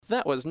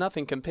That was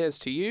Nothing Compares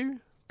to You,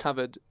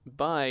 covered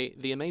by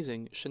the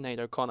amazing Sinead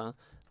O'Connor.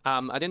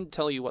 I didn't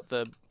tell you what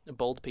the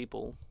bald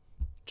people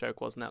joke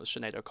was, and that was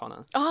Sinead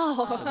O'Connor.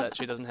 Oh. Is that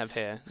she doesn't have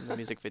hair in the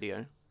music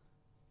video.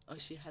 Oh,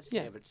 she has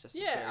Yeah. hair, but it's just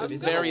There's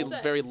very,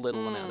 very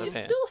little amount of It's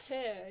hair. still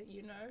hair,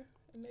 you know?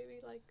 And maybe,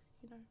 like,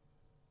 you know,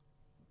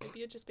 maybe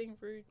you're just being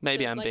rude.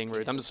 Maybe to, I'm like, being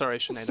rude. I'm sorry,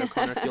 Sinead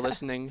O'Connor, if you're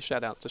listening.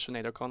 Shout out to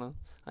Sinead O'Connor.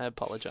 I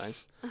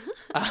apologise.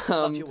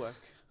 love your work.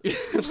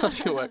 Love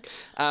your work.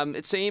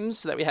 It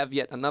seems that we have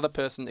yet another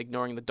person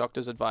ignoring the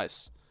doctor's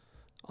advice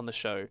on the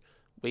show.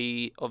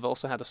 We have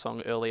also had a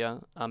song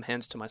earlier,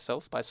 Hands to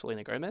Myself by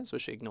Selena Gomez, where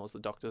she ignores the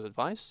doctor's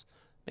advice.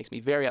 Makes me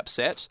very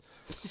upset.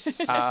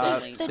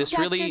 This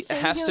really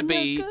has to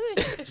be...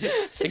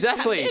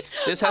 Exactly.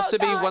 This has to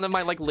be one of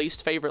my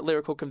least favourite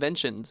lyrical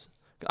conventions.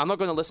 I'm not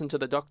going to listen to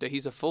the doctor.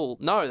 He's a fool.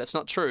 No, that's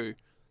not true.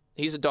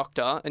 He's a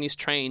doctor, and he's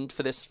trained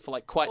for this for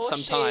quite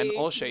some time.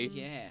 Or she.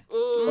 Yeah.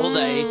 Or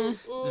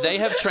they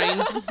have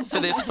trained for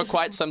this for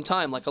quite some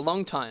time, a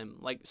long time,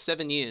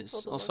 7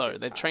 years or so.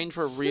 They've trained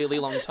for a really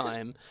long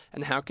time,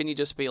 and how can you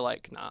just be nah,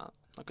 I'm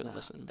not going to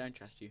listen? Don't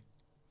trust you.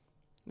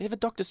 They have a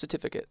doctor's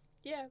certificate.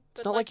 Yeah.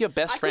 It's not like your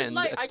best friend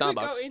at Starbucks.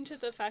 I could go into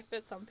the fact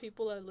that some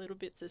people are a little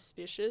bit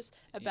suspicious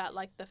about,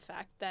 the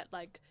fact that,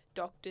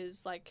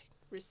 doctors,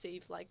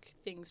 receive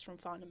things from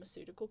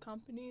pharmaceutical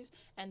companies,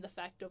 and the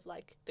fact of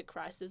the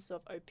crisis of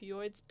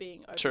opioids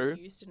being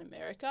overused in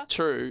America.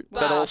 True,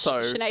 but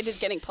also Sinead is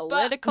getting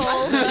political.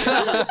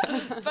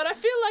 But I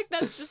feel like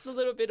that's just a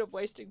little bit of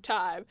wasting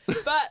time.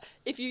 But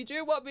if you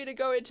do want me to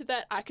go into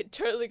that, I could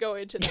totally go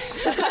into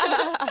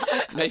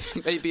that.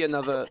 maybe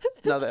another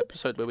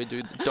episode where we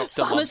do the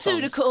doctor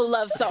Pharmaceutical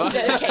love song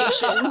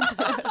dedications.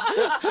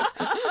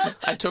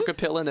 I took a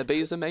pill in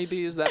Ibiza.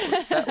 Maybe is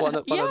that one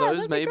of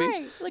those? Maybe.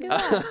 Great. Look at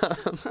that.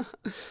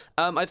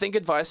 I think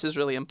advice is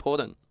really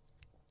important,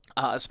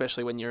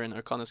 especially when you're in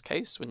O'Connor's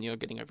case, when you're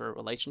getting over a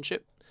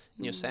relationship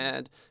and you're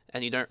sad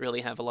and you don't really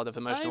have a lot of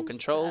emotional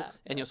control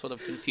and you're sort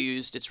of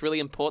confused. It's really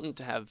important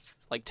to have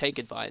take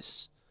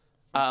advice.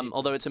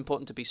 Although it's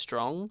important to be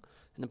strong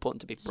and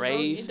important to be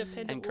brave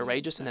and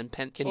courageous and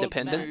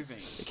independent.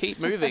 Keep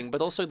moving,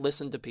 but also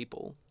listen to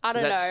people. I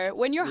don't know.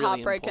 When you're really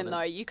heartbroken, important.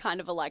 though, you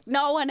kind of are like,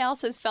 no one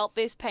else has felt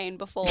this pain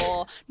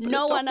before.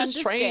 No one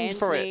understands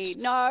for me. it.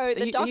 No,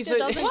 the doctor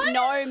doesn't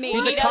know me.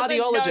 He's a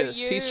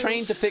cardiologist. He's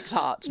trained to fix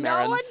hearts,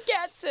 Merryn. No one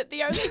gets it.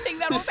 The only thing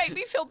that will make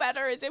me feel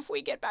better is if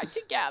we get back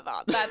together.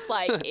 That's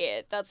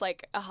it. That's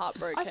a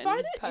heartbroken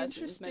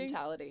person's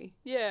mentality.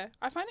 Yeah,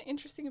 I find it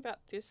interesting about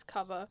this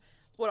cover.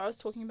 What I was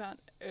talking about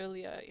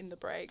earlier in the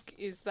break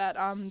is that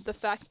the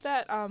fact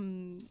that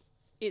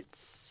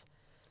it's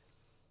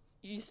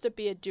used to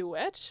be a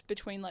duet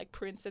between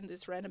Prince and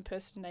this random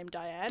person named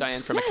Diane.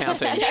 Diane from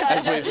accounting,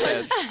 as we've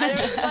said.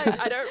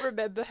 I don't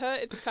remember her.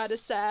 It's kind of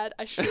sad.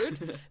 I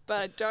should,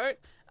 but I don't.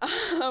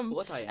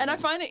 And I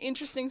find it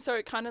interesting, so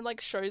it kind of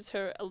shows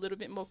her a little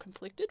bit more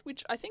conflicted,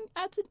 which I think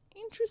adds an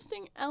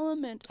interesting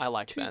element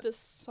to the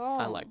song.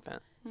 I like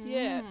that.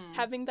 Yeah,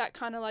 having that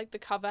kind of the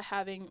cover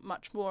having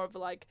much more of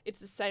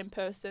it's the same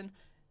person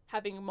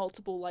having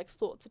multiple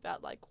thoughts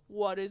about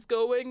what is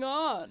going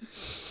on.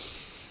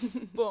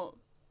 Boom.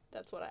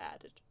 That's what I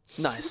added.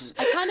 Nice.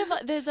 I kind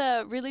of there's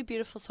a really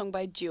beautiful song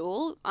by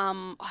Jewel.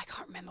 I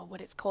can't remember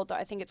what it's called though.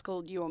 I think it's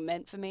called "You Were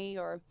Meant for Me"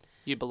 or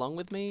You Belong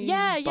With Me?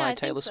 Yeah, by I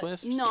Taylor think so.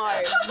 Swift? No,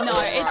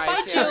 it's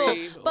by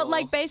Jewel.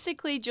 But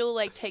basically Jewel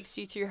takes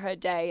you through her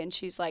day, and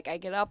she's like, I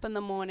get up in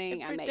the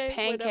morning, I make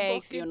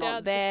pancakes, you're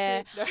not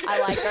there.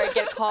 I go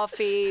get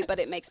coffee, but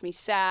it makes me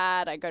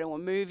sad. I go to a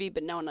movie,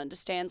 but no one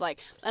understands.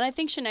 And I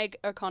think Sinead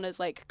O'Connor's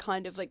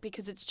kind of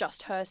because it's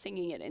just her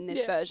singing it in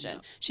this version.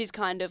 Yeah. She's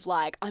kind of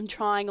I'm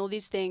trying all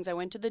these things. I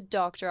went to the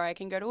doctor. I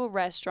can go to a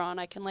restaurant.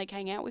 I can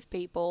hang out with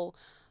people.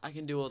 I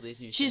can do all these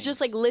new things. She's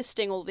just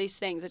listing all these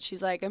things that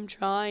she's I'm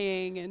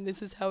trying and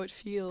this is how it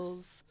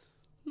feels.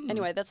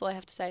 Anyway, that's all I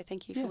have to say.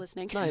 Thank you for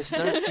listening. Nice,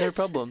 no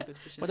problem.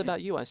 What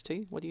about you,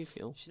 Ice-T? What do you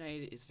feel?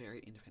 Sinead is a very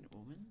independent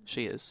woman.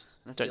 She is.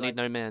 Don't need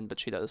no man, but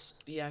she does.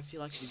 Yeah, I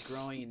feel she's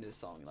growing in this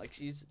song.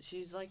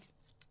 She's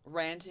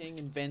ranting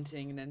and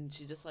venting, and then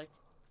she just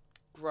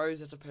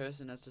grows as a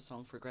person as the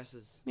song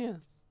progresses. Yeah.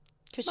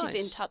 Because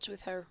she's in touch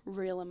with her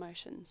real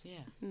emotions.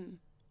 Yeah.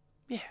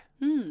 Yeah.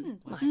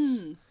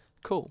 Nice.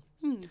 Cool.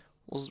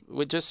 Well,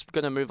 we're just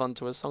going to move on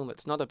to a song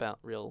that's not about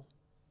real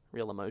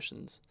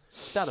emotions.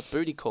 It's about a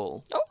booty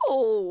call.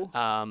 Oh.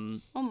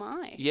 Oh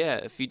my. Yeah,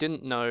 if you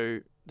didn't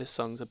know this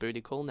song's a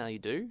booty call, now you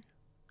do.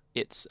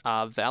 It's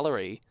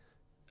Valerie,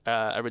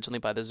 originally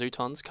by the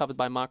Zootons, covered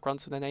by Mark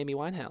Ronson and Amy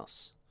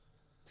Winehouse.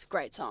 It's a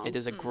great song. It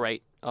is a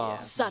great...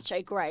 Such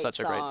a great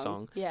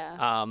song.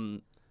 Yeah.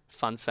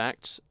 Fun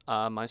fact,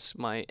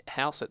 my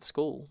house at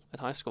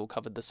high school,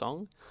 covered the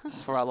song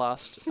for our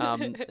last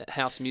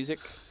house music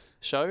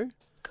show.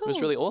 Cool. It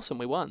was really awesome.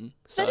 We won.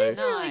 So That is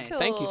really Nice. cool.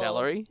 thank you,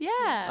 Valerie.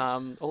 Yeah.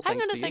 All Hang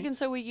thanks on a to second.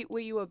 So were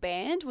you a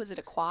band? Was it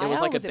a choir? you. It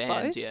was like a was it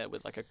band, both? yeah,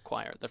 with like a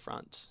choir at the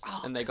front,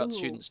 Oh, and they got cool.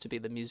 students to be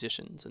the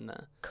musicians and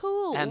the.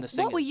 Cool. And the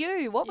What were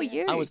singers. you? What were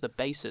you? I was the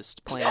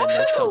bassist playing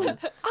their song.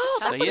 Oh,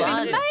 So,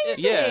 that's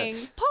yeah.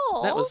 amazing.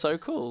 Paul. That was so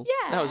cool.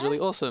 Yeah. That was really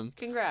awesome.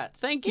 Congrats.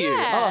 Thank you.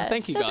 Yeah, Oh,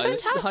 thank you, that's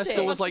guys. High fantastic.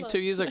 school was like 2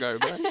 years ago,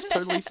 but that's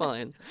totally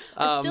fine.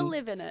 I still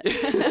live in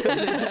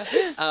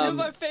it. Still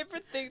my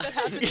favorite thing that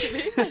happened to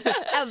me.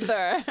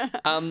 Ever.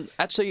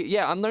 Actually,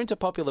 yeah, unknown to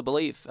popular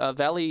belief,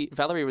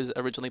 Valerie was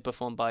originally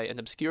performed by an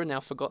obscure, now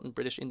forgotten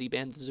British indie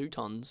band, the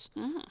Zootons.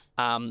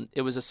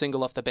 It was a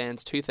single off the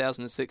band's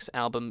 2006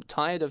 album,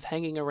 Tired of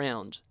Hanging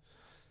Around.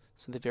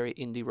 So they're very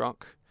indie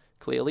rock,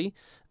 clearly.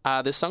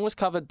 This song was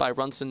covered by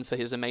Ronson for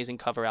his amazing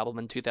cover album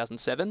in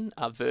 2007,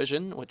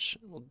 Version, which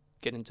we'll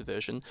get into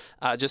Version,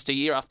 just a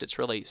year after its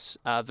release.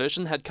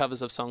 Version had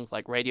covers of songs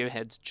like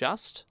Radiohead's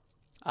Just,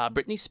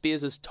 Britney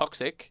Spears'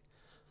 Toxic.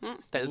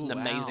 That is an Ooh,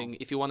 wow. amazing,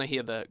 if you want to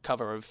hear the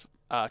cover of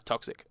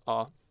Toxic,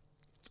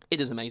 it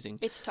is amazing.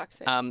 It's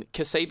toxic.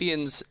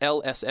 Kasabian's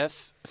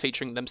LSF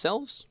featuring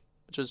themselves,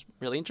 which was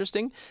really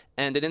interesting,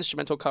 and an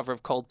instrumental cover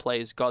of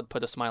Coldplay's God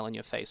Put a Smile on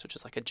Your Face, which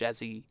is like a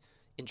jazzy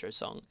intro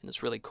song, and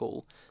it's really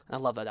cool. And I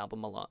love that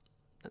album a lot.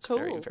 That's a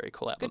very, Cool. very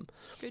cool album.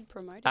 Good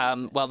promoting.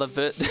 While the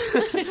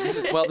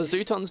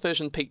Zootons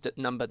version peaked at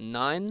number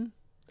 9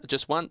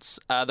 just once,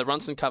 the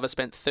Ronson cover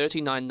spent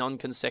 39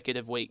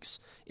 non-consecutive weeks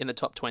in the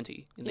top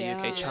 20 in the Yeah.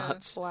 UK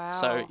charts. Wow.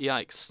 So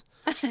yikes.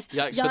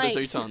 Yikes for the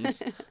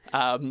Zootons.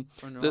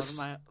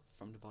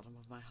 From the bottom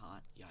of my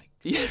heart, yikes.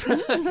 Yeah,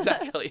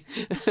 exactly.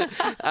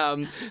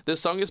 The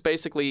song is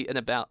basically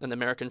about an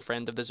American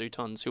friend of the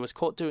Zootons who was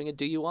caught doing a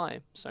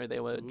DUI. So they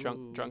were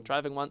drunk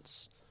driving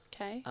once.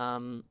 Okay.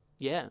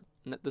 Yeah,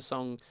 and the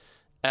song.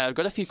 I've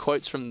got a few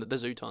quotes from the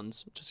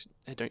Zootons.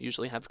 I don't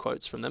usually have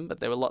quotes from them,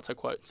 but there were lots of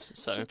quotes.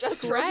 So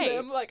Just Great. read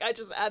them. Like, I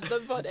just add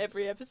them on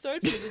every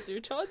episode for the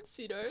Zootons,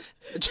 you know?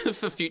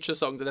 for future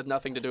songs that have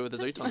nothing to do with the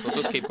Zootons, I'll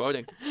just keep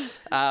quoting.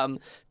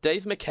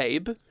 Dave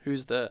McCabe,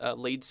 who's the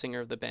lead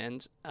singer of the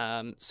band,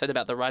 said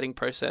about the writing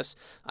process,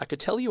 I could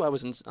tell you I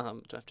was... do I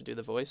have to do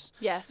the voice?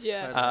 Yes.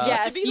 Yeah.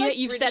 Yes, To be like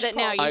you've British said it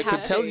now. pop. You I have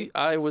could tell to. you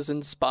I was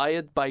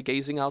inspired by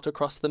gazing out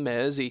across the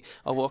Mersey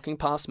or walking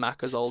past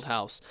Macca's old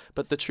house.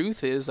 But the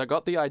truth is, I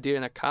got the idea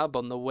in a cab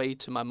on the way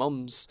to my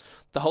mum's.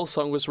 The whole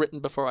song was written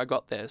before I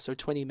got there, so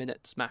 20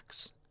 minutes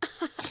max.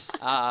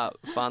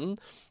 Fun.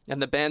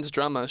 And the band's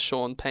drummer,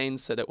 Sean Payne,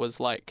 said it was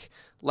like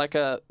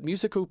a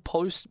musical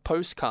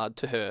postcard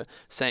to her,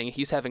 saying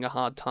he's having a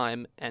hard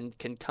time and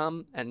can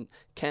come and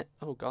can't...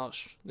 Oh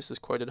gosh, this is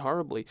quoted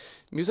horribly.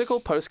 Musical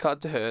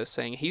postcard to her,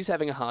 saying he's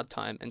having a hard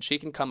time and she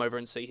can come over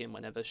and see him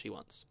whenever she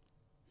wants.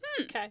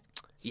 Okay.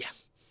 Yeah.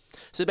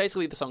 So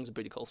basically the song's a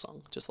booty call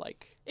song, just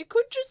like... It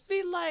could just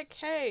be like,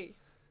 hey.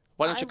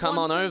 Why don't you come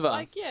on want to, over?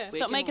 Like, yeah. We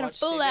Stop can making a watch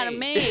fool out of TV.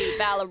 me,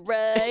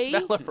 Valerie.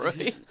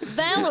 Valerie.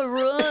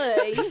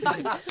 Valerie.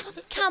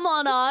 Come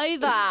on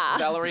over.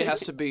 Valerie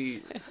has to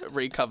be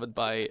recovered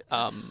by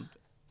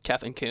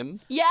Kath and Kim.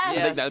 Yes. I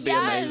think that'd be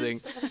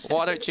amazing.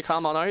 Why don't you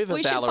come on over,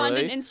 We Valerie? should find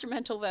an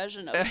instrumental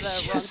version of the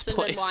Yes, Ronson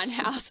please. and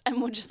Winehouse,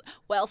 and we'll just.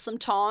 Well,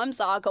 sometimes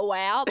I go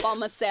out by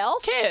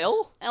myself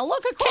Kill. and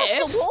look across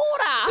the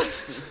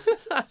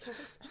water.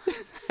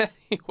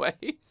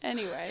 Anyway,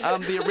 Anyway.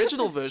 the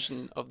original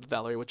version of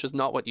Valerie, which is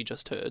not what you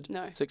just heard.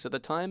 No. 6 at the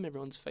time,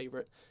 everyone's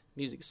favorite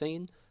music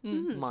scene.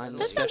 Mm. Mine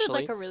That sounded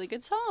especially. like a really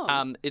good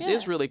song. It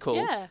is really cool.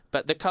 Yeah.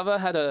 But the cover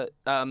had a...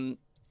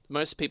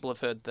 most people have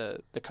heard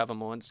the cover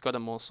more. It's got a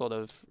more sort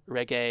of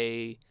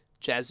reggae,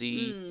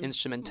 jazzy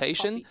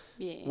instrumentation,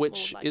 Yeah.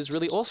 which Or like- is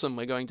really awesome.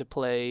 We're going to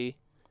play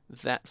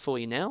that for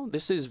you now.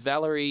 This is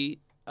Valerie,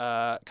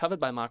 covered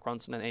by Mark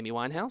Ronson and Amy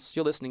Winehouse.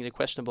 You're listening to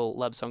Questionable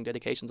Love Song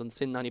Dedications on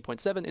Sin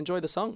 90.7. Enjoy the song.